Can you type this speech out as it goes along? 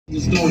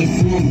Started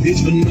from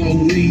bitch for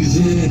no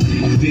reason.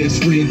 My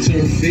best friend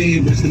turned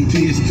fan, rest in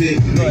peace, pick.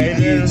 Took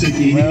it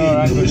in,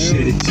 never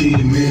shed a tear,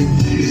 man.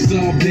 It's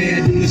all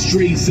bad in the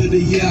streets of the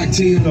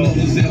Yorktown.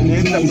 Mothers that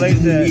were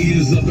closed,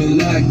 ears up and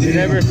locked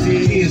down.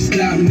 Can't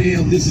stop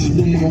now, this is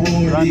where my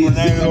heart is.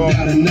 If I'm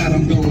out or not,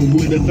 I'm going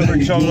with a bang.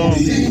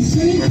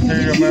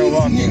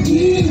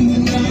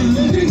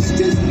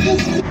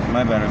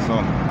 My bad, so.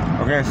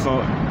 Okay,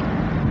 so.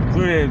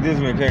 Put it this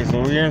way, okay,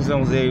 so we're here in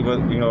San Jose, but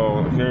you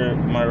know, here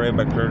my right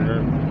back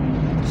corner.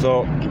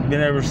 So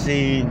been ever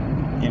see,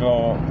 you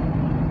know,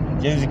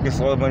 James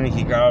Casal money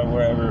he got or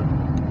whatever.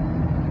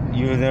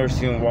 You've never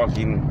seen him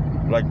walking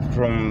like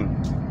from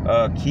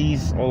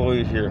Keys all the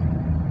way here,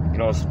 you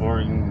know,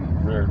 sporting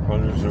their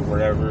colors or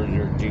whatever,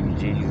 their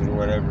GBGs or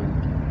whatever.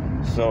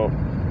 So,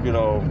 you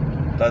know,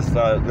 that's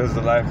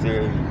the life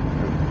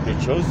they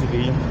chose to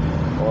be,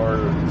 or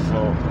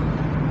so,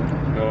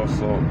 you know,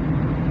 so.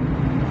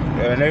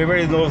 And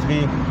everybody knows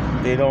me.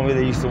 They know me.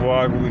 They used to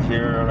walk over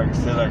here, like I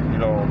said, like, you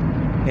know,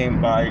 paint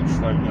bikes,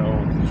 like, you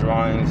know,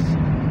 drawings,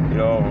 you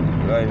know,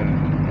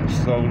 and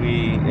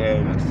slowly.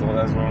 And so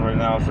that's what I'm right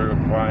now, trying to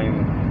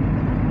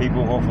find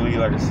people, hopefully,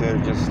 like I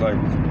said, just like,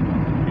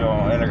 you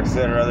know, and like I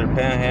said, rather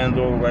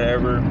panhandle,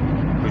 whatever,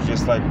 but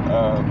just like,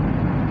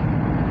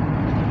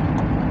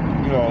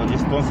 you know,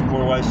 just don't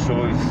support white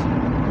choice,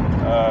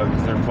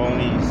 because they're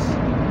phonies.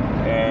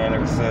 And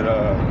like I said,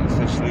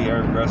 essentially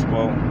Eric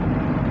Crespo.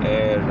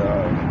 And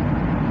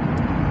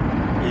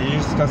it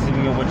just causes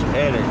me a bunch of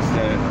headaches,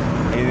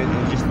 and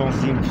it just don't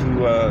seem to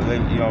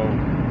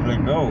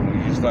let go.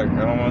 It's just like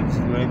I don't want to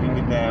do anything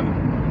with them,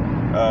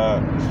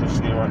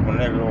 especially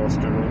Ranko,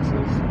 Oscar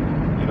Rosa,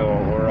 you know,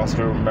 or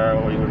Oscar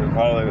Rosa, what you would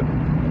call it.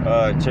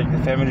 Check the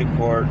family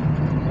court,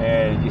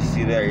 and you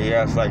see that he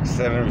has like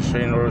 7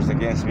 restraining orders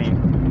against me.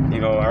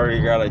 You know, I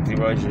already got like 3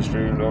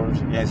 restraining orders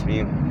against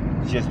me,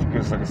 just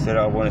because, like I said,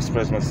 I want to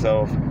express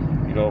myself,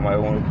 you know, my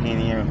own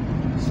opinion.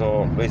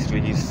 So basically,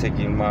 he's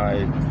taking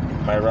my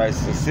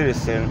rights as a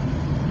citizen,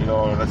 you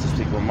know, not to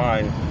speak my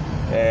mind.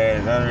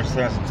 And I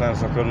understand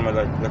sometimes I come to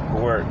the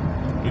court,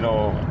 you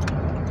know,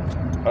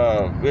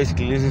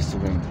 basically listens to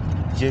him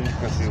just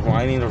because he's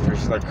whining over.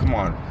 He's like, come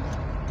on,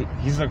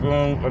 he's not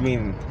going. I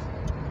mean,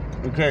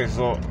 okay,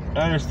 so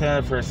I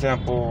understand, for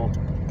example,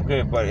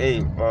 okay, but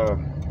hey,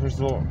 first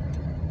of all,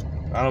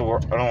 I don't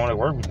want to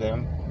work with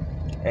them,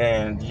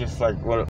 and just like what.